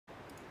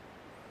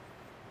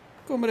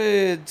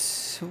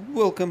Comrades,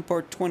 welcome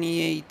part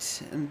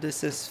 28, and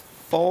this is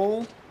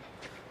fall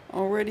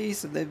already,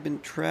 so they've been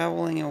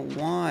traveling a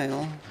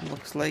while,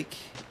 looks like.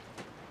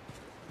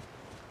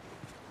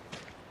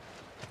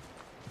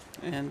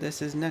 And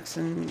this is next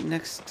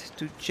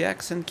to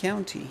Jackson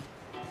County,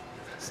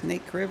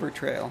 Snake River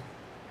Trail.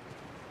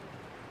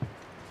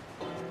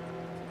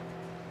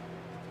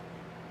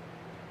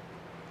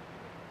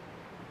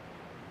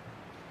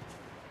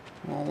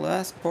 Well,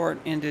 last part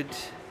ended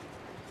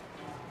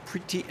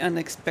pretty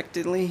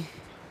unexpectedly.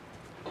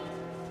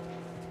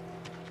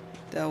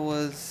 That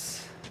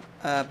was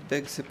a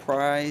big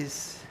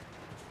surprise.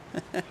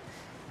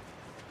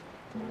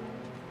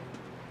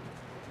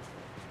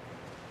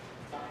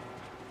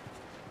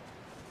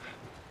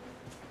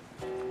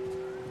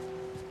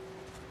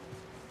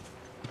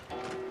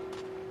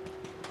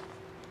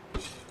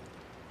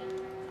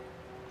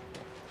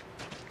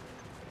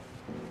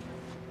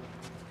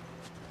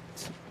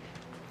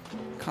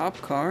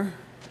 Cop car.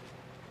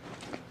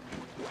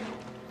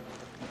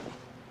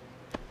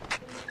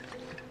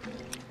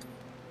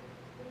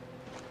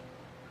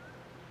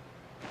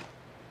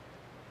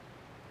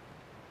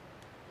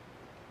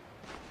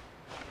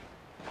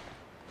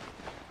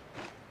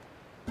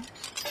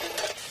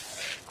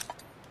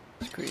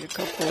 Let's create a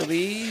couple of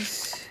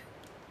these.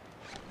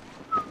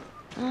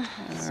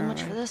 So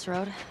much for this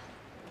road.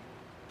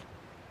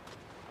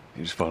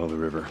 You just follow the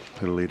river.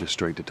 It'll lead us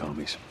straight to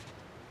Tommy's.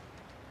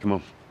 Come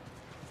on.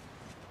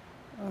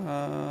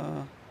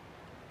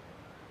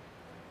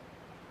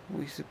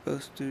 We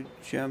supposed to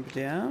jump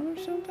down or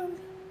something?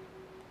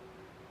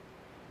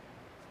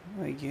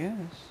 I guess.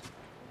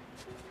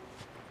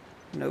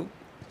 Nope.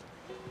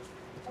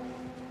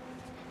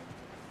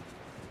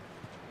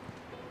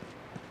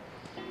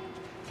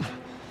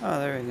 Oh,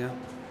 there we go.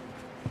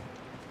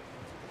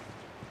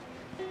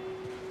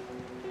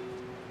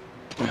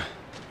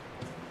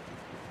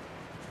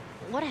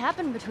 What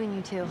happened between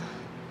you two?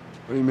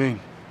 What do you mean?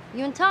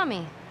 You and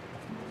Tommy.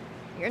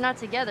 You're not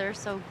together,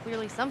 so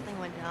clearly something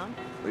went down.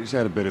 We just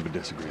had a bit of a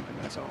disagreement,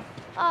 that's all.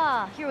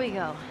 Ah, here we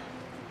go.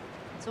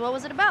 So what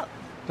was it about?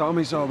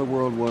 Tommy saw the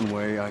world one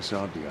way, I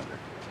saw it the other.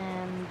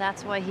 And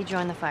that's why he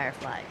joined the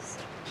Fireflies.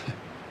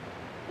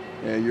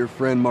 Yeah, your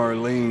friend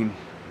Marlene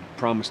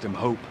promised him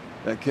hope.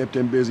 That kept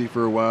him busy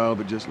for a while,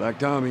 but just like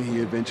Tommy, he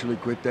eventually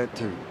quit that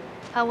too.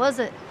 How was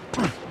it?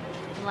 The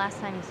last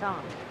time you saw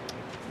him?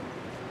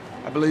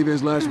 I believe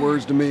his last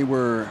words to me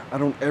were, I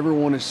don't ever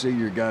want to see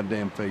your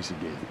goddamn face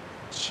again.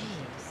 Jeez.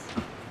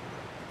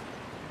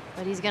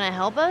 But he's gonna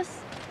help us?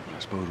 I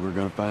suppose we're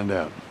gonna find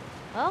out.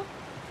 Well,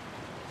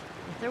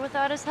 if they're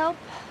without his help,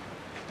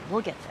 we'll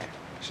get there.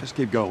 Let's just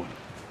keep going.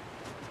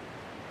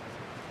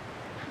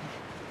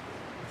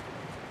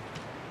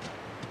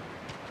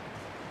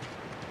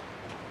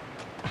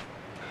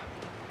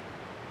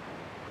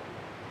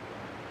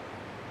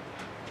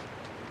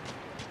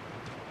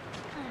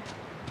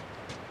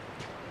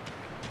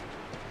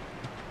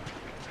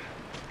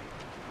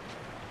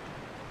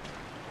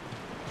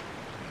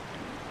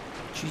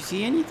 Did you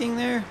see anything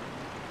there?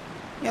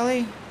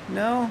 Ellie?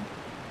 No?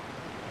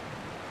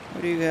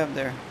 What do you have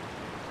there?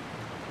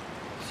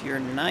 It's your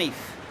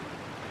knife.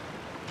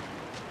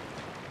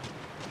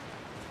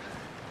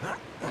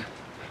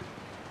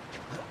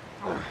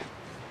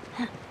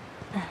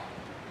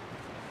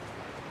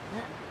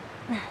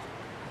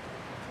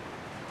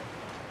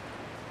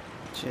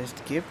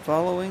 Just keep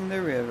following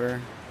the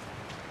river.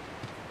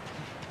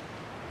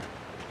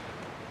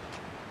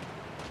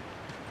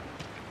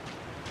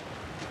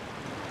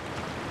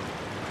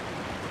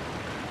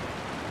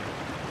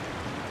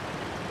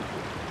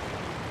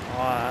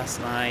 Oh, that's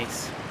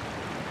nice.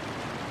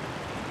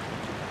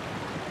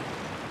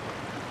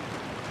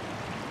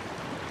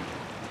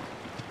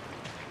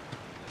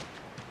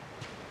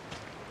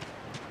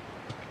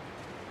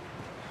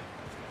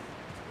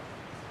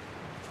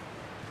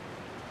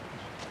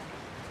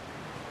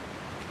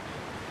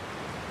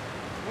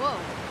 Whoa,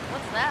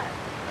 what's that?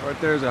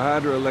 Right there's a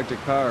hydroelectric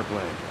power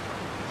plant.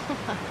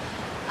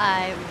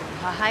 A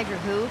hydra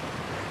who?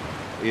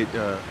 It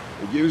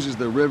uses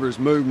the river's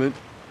movement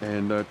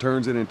and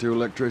turns it into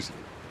electricity.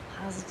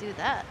 How does it do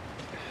that?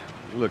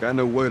 Look, I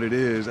know what it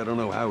is. I don't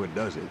know how it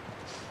does it.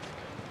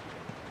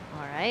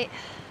 All right.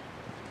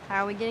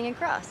 How are we getting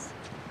across?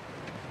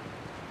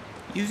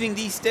 Using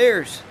these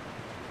stairs.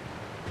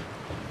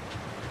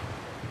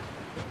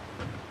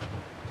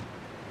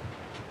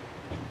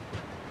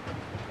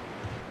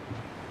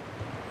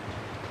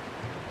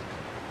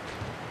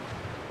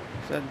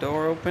 Is that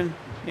door open?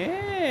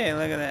 Yeah,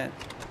 look at that.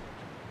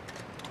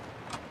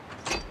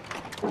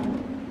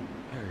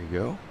 There you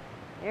go.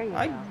 There you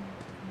I go.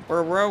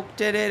 broke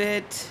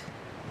it.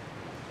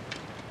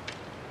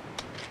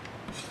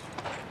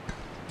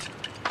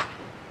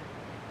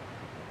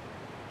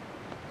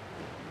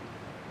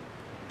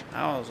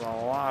 That was a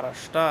lot of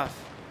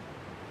stuff.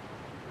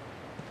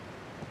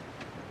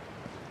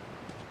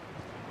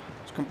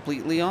 It's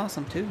completely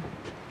awesome too.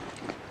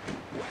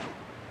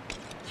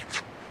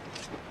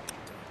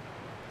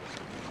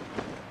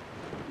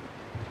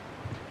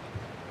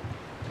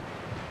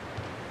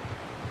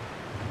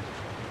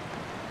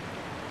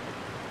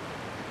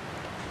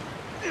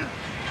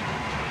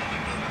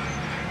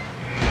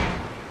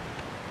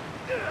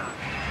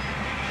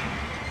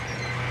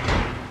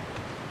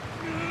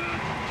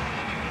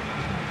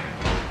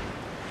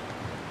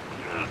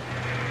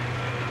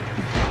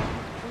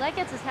 that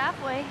gets us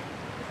halfway.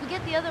 If we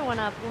get the other one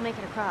up, we'll make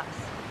it across.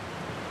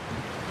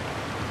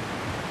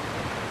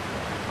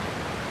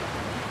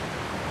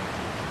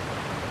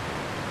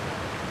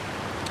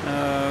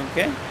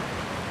 Okay.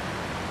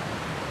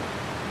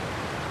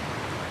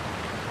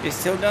 You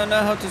still don't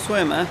know how to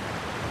swim, huh?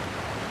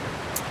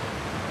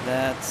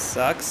 That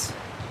sucks.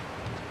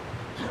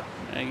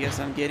 I guess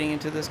I'm getting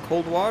into this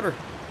cold water.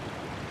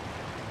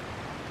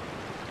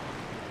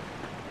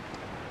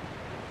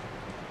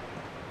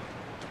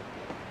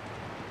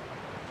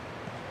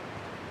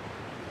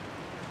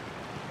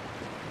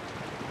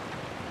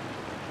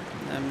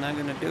 I'm not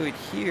gonna do it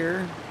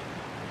here.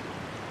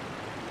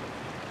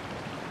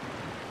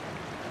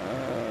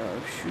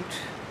 Shoot.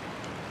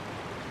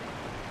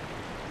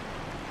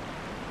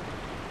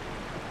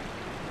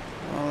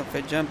 Well, if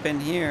I jump in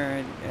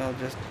here, it'll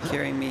just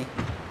carry me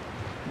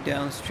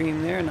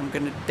downstream there, and I'm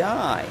gonna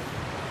die.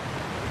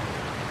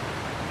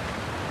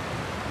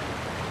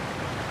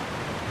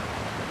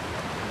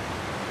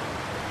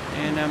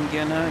 And I'm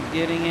gonna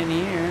getting in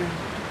here.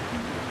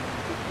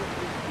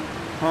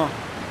 Huh.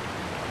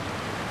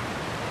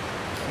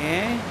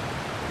 Okay.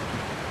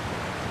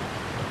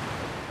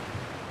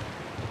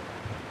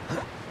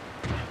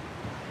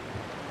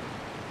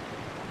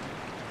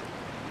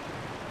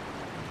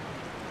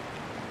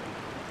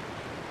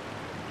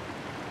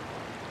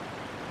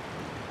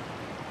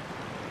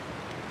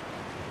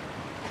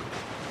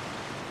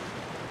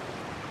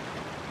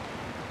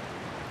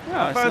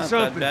 Oh, it's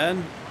not that bad.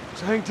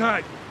 So hang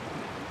tight.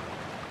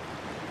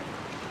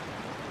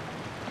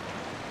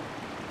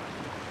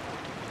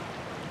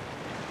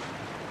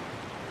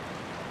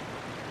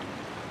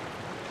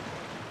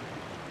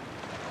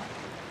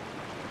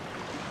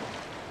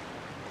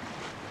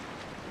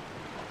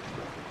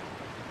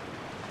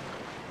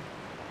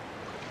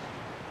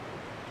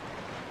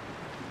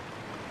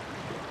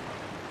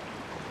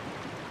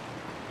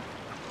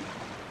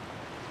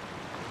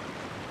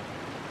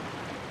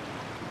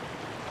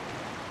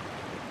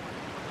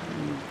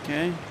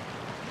 Okay.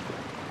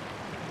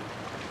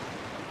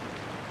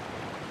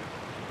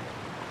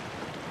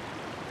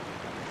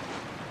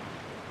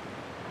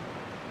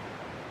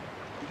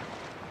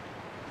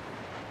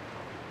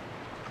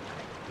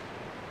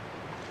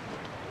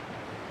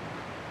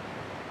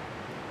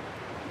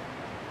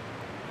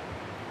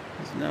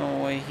 There's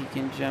no way he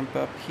can jump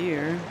up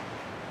here.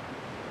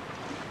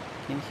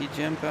 Can he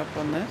jump up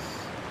on this?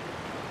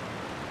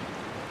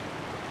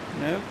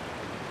 Nope.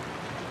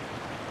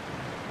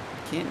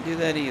 Can't do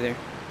that either.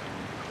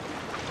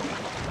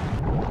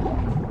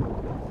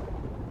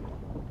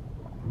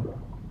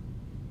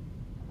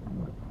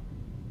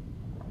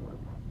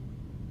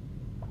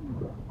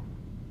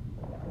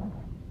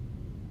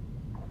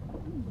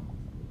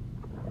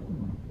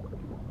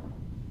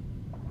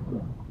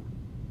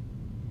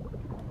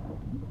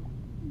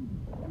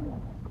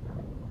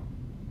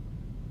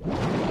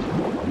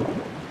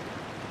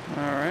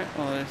 Alright,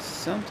 well there's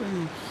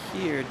something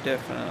here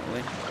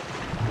definitely.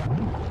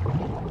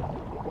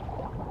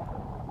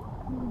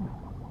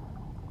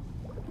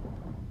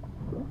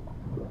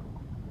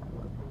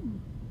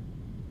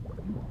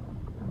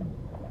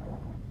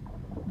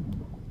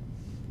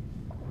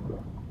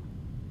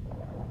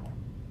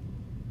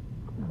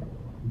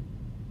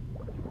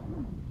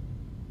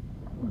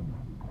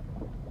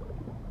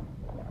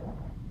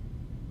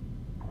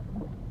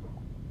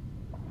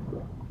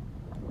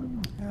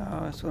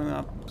 Oh, swim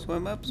up,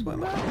 swim up,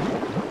 swim up.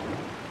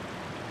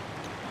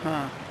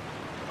 Huh.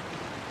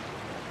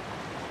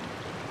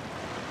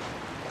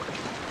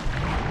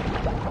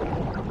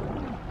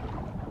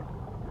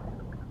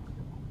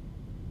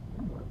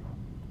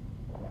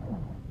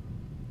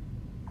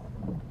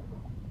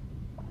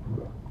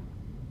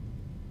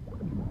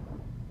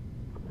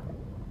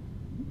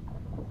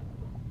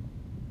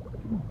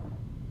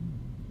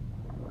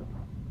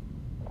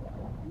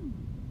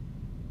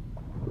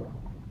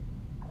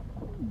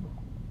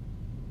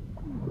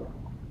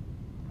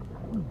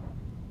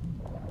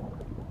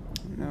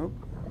 Nope.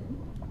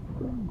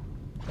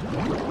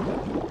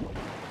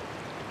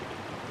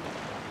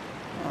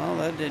 Well,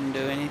 that didn't do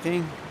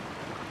anything.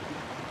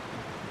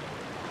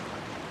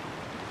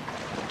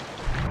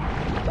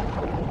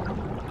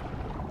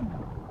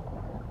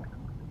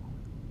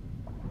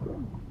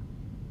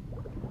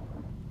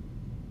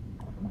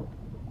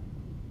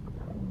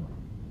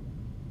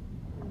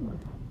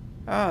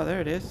 Oh,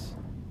 there it is.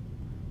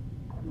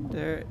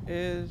 There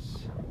is...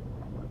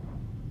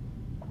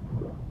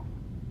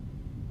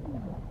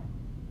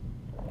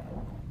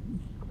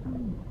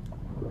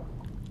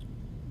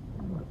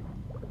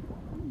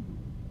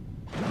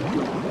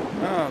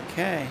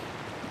 Okay.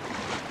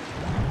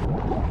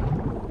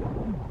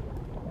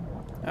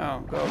 Oh,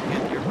 go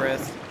get your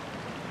breath.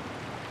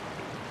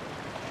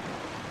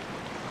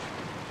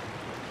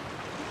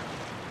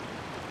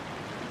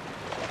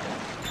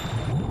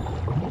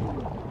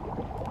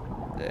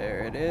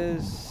 There it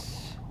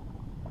is.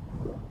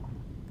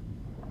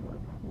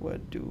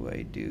 What do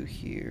I do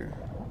here?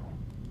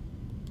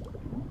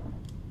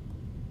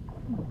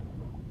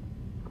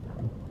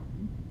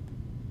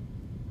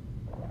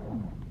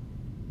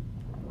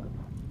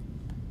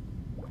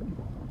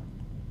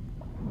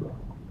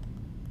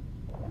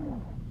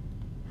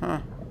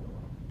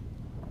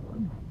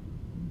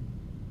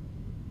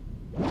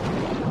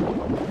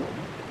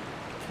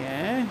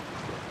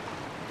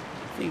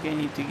 think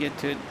I need to get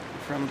to it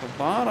from the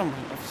bottom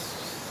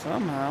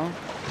somehow.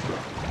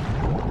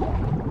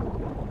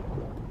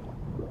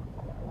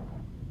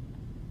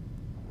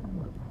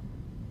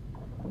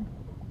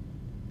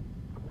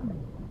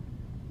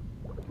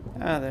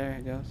 Ah, there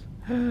it goes.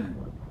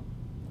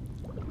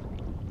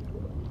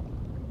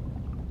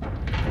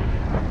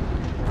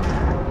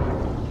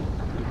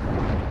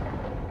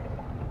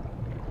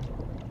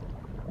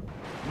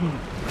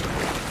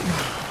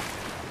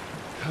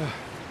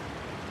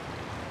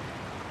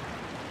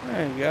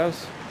 There he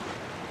goes.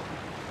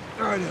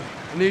 All right,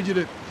 I need you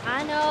to...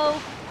 I know.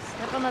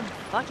 Step on the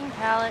fucking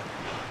pallet.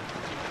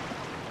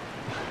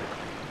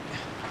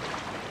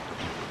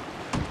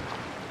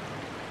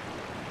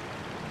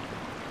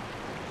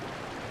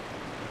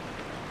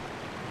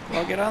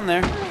 Well, get on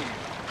there.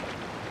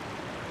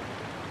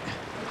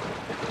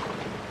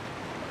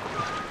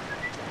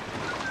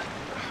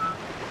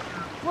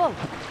 Whoa.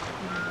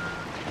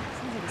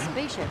 Sounds like a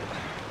spaceship.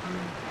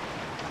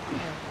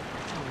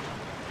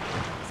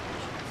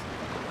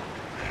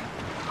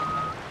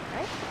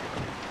 Right?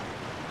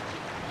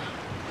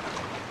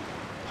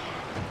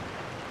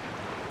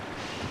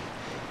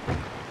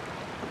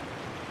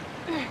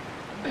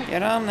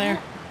 Get on there.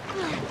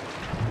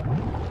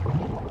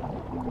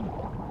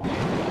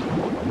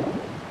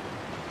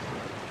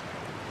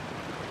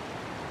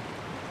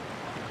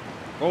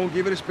 Go on,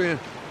 give it a spin.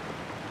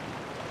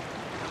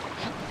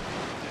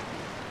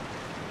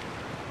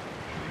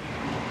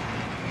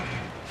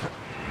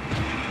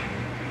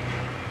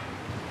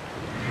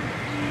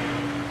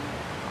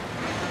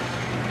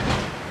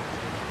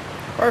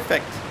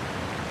 Perfect.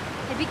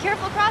 Hey, be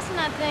careful crossing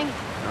that thing.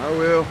 I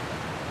will.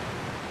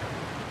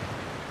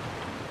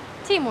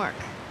 Teamwork.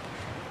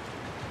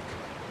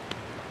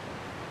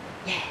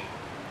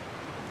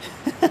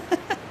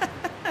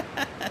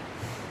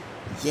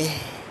 Yeah.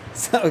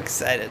 So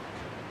excited.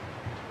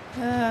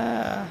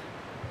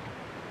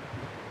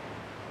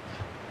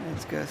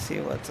 Let's go see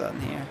what's on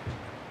here.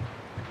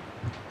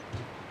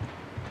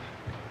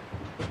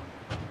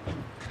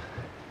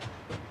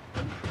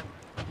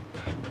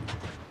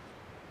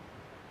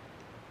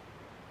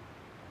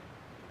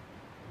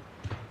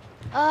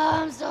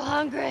 Oh, I'm so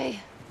hungry.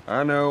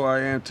 I know,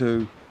 I am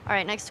too. All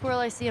right, next squirrel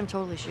I see, I'm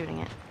totally shooting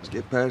it. Let's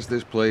get past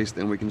this place,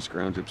 then we can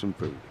scrounge up some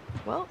food.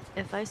 Well,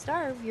 if I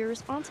starve, you're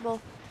responsible.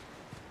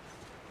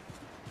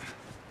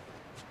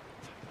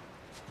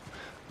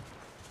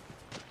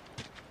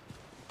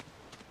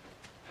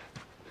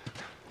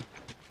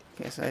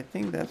 Okay, so I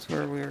think that's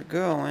where we were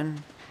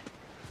going.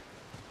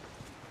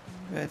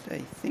 But I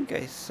think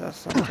I saw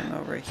something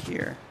over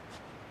here.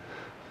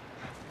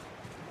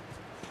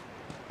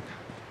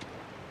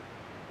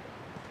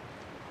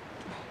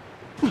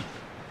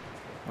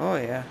 Oh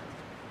yeah.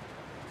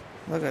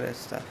 Look at this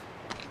stuff.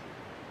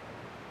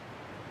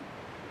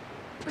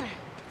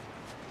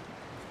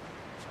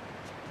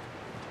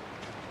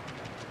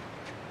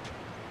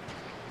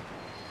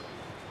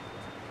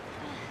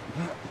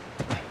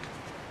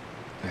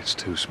 That's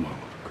too small of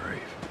a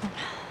grave.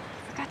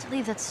 Forgot to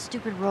leave that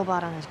stupid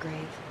robot on his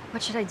grave.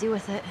 What should I do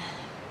with it?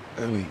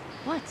 Ellie.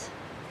 What?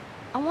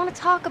 I want to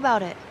talk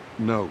about it.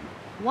 No.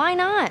 Why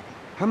not?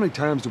 How many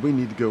times do we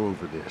need to go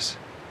over this?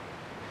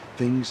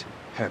 Things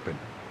happen,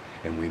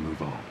 and we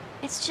move on.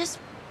 It's just...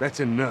 That's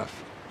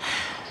enough.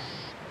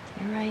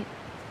 You're right.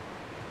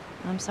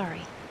 I'm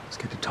sorry. Let's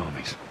get to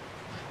Tommy's.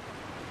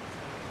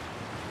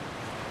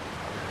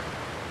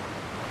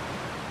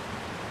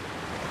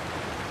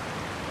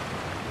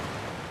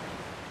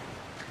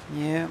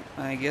 Yeah,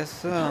 I guess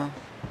so.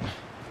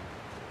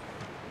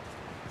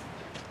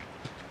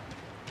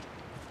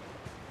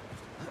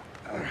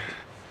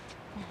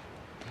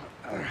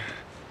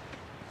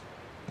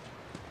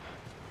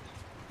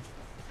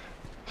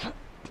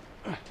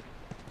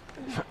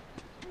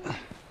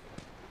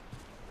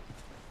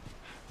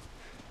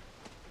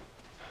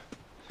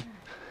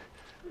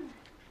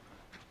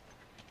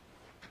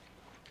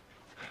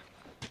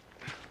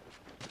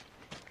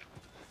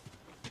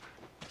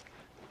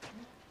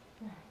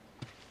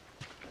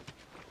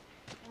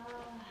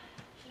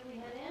 Should we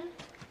head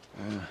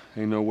in?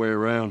 Ain't no way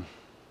around.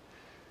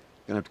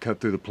 Gonna have to cut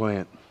through the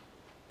plant.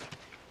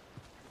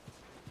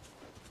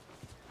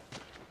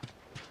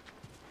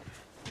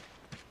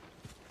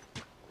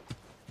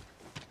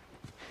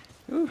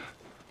 Ooh.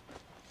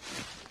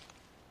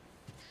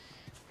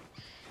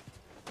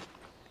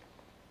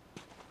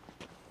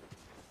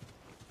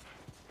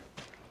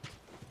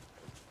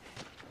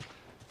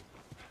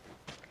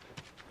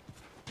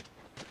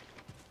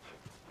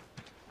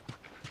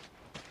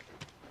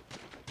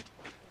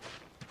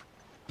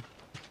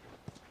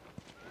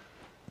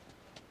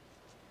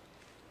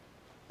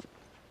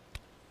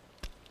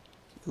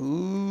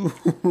 Ooh,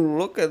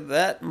 look at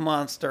that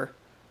monster.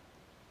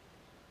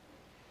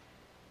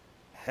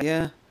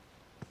 Yeah.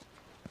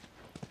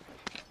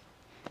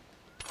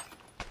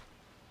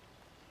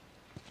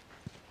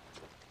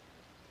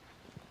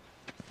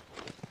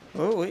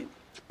 Oh, wait.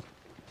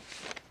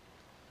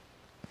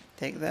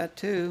 Take that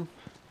too.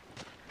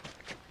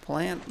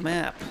 Plant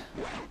map.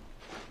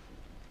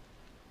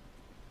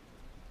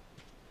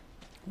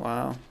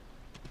 Wow.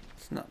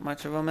 It's not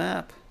much of a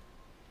map.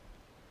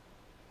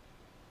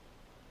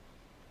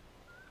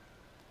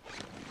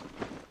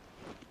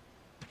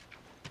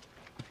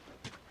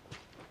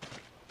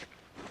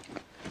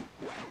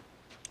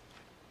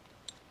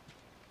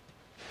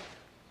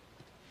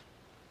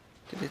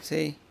 Did it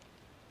say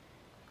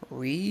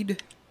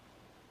read?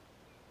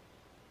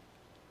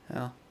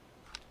 Oh.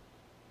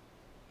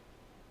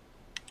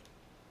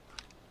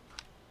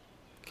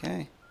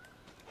 Okay.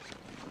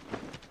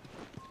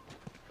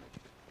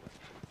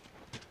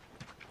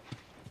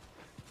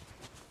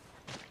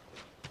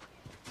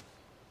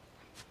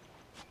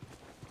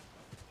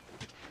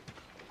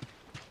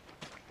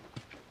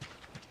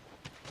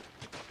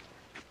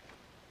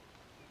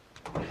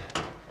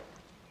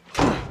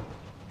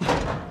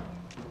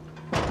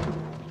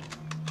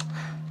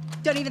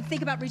 Don't even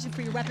think about reaching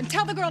for your weapon.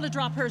 Tell the girl to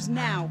drop hers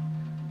now.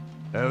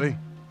 Ellie?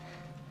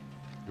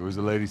 Do as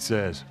the lady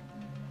says.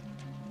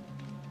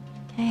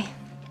 Hey.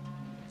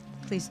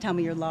 Please tell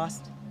me you're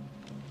lost.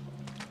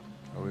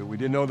 Oh, we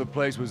didn't know the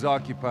place was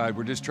occupied.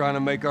 We're just trying to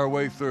make our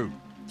way through.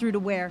 Through to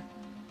where?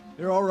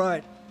 They're all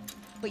right.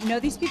 But you know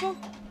these people?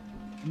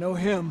 Know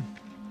him.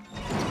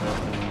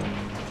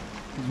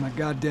 He's my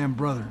goddamn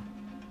brother.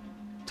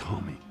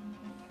 Tommy.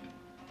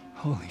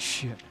 Holy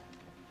shit.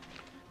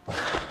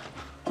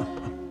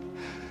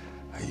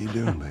 How you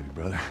doing, baby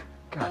brother?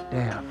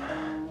 Goddamn.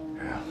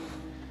 Yeah.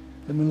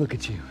 Let me look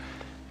at you.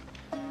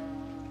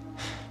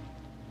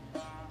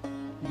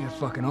 You get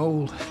fucking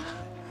old.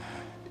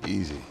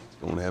 Easy. It's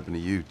going to happen to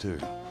you, too.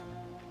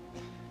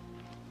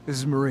 This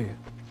is Maria.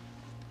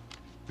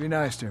 Be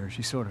nice to her.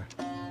 She sort of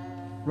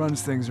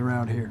runs things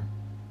around here.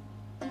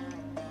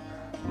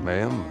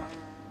 Ma'am,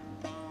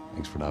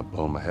 thanks for not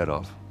blowing my head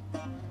off.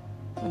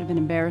 Would have been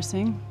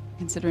embarrassing,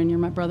 considering you're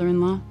my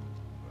brother-in-law.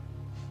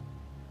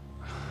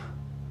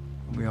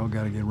 We all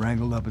gotta get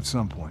wrangled up at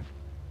some point.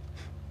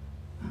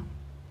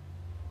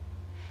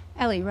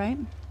 Ellie, right?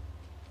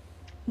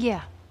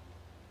 Yeah.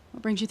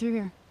 What brings you through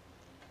here?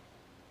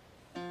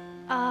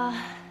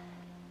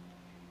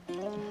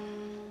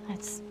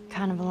 That's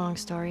kind of a long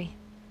story.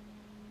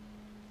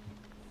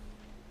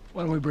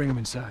 Why don't we bring him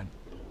inside?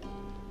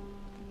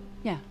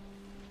 Yeah.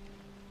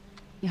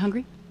 You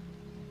hungry?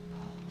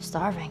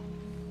 Starving.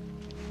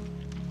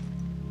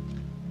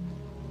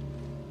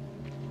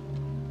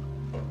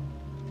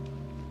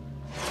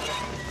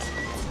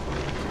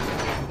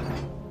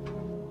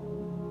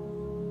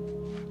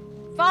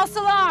 False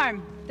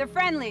alarm! They're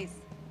friendlies.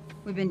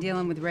 We've been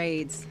dealing with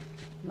raids.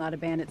 A lot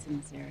of bandits in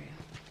this area.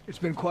 It's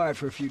been quiet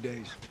for a few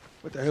days.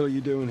 What the hell are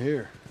you doing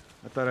here?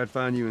 I thought I'd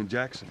find you in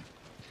Jackson.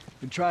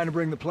 Been trying to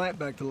bring the plant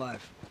back to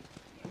life.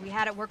 We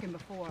had it working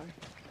before,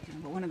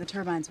 but one of the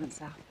turbines went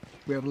south.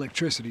 We have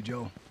electricity,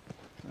 Joel.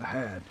 I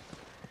had.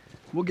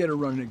 We'll get her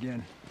running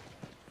again.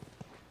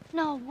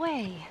 No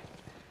way.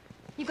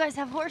 You guys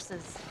have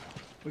horses.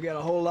 We got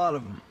a whole lot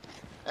of them.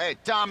 Hey,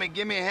 Tommy,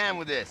 give me a hand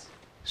with this.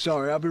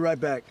 Sorry, I'll be right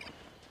back.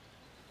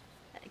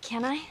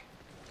 Can I?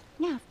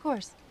 Yeah, of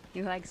course.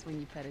 He likes when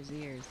you pet his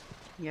ears.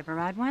 You ever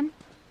ride one?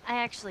 I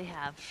actually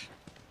have.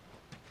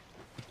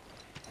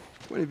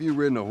 When have you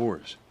ridden a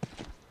horse?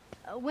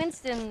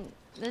 Winston,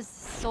 this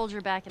soldier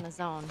back in the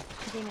zone,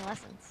 he gave me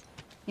lessons.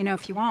 You know,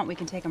 if you want, we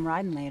can take him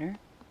riding later.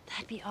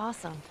 That'd be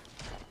awesome.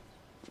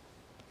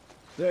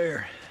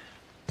 There.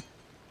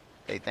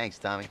 Hey, thanks,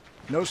 Tommy.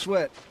 No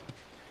sweat.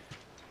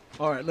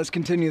 All right, let's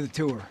continue the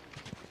tour.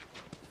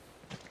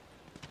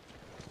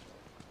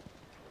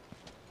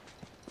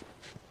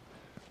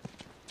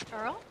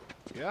 Earl?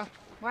 Yeah?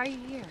 Why are you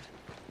here?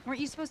 Weren't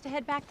you supposed to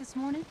head back this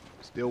morning?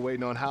 Still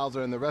waiting on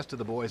Hauser and the rest of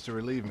the boys to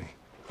relieve me.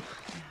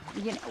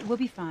 You know, we'll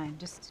be fine.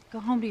 Just go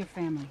home to your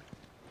family.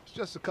 It's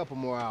just a couple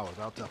more hours.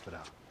 I'll tough it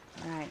out.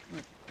 All right,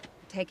 look,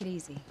 take it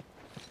easy.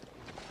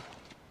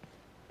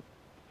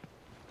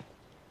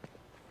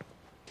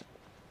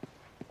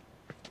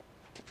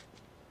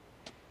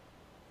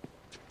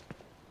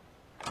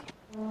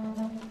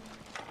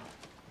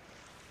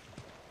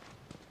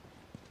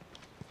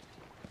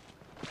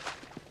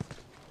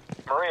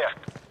 Maria,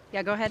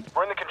 Yeah, go ahead.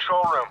 we're in the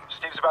control room.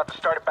 Steve's about to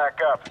start it back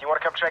up. You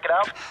want to come check it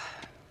out?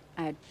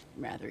 I'd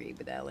rather eat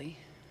with Ellie.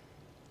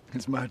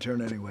 It's my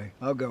turn anyway.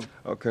 I'll go.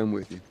 I'll come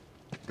with you.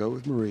 Go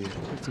with Maria.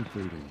 Put some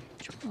food in you.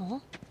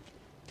 Joel?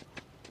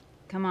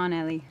 Come on,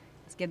 Ellie.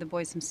 Let's give the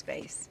boys some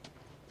space.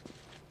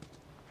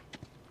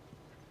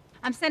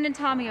 I'm sending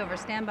Tommy over.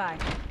 Stand by.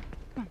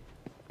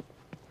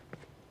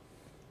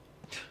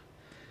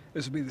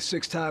 This will be the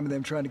 6th time of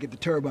them trying to get the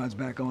turbines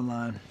back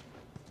online.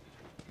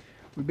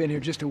 We've been here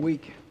just a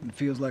week, and it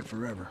feels like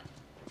forever.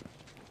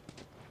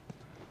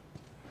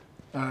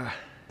 I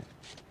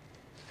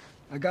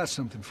got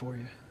something for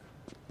you.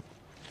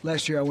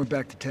 Last year I went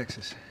back to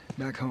Texas,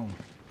 back home.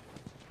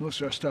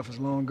 Most of our stuff is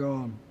long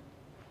gone.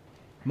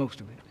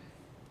 Most of it.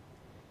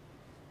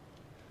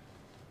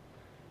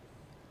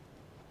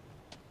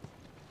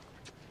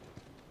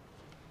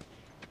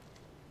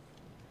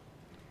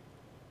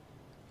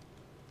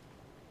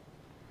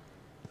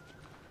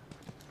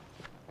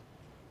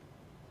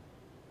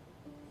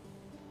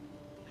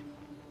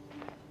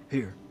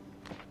 Here.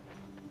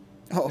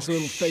 Oh, This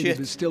little fade shit.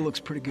 of it still looks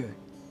pretty good.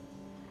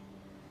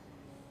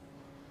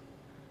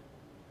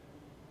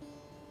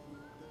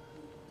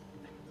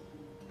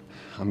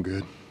 I'm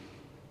good.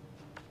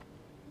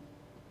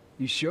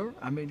 You sure?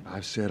 I mean,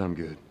 I've said I'm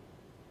good.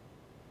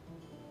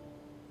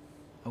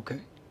 okay.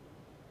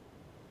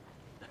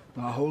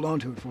 I'll hold on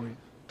to it for you.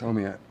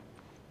 Tommy,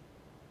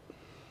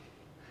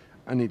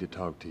 I need to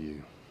talk to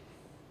you.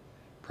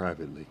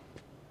 Privately.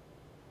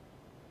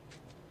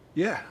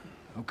 Yeah,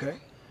 okay.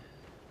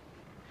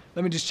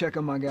 Let me just check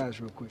on my guys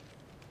real quick.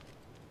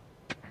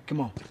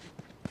 Come on.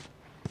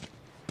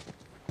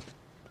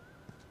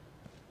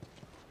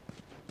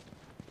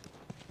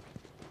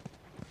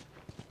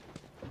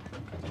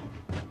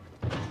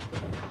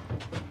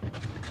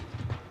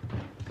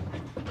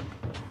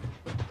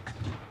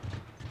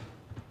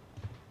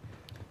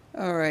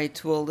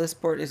 Alright, well this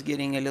part is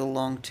getting a little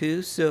long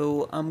too,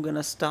 so I'm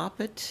gonna stop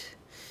it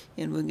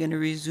and we're gonna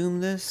resume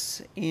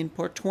this in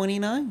part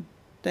 29.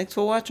 Thanks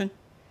for watching.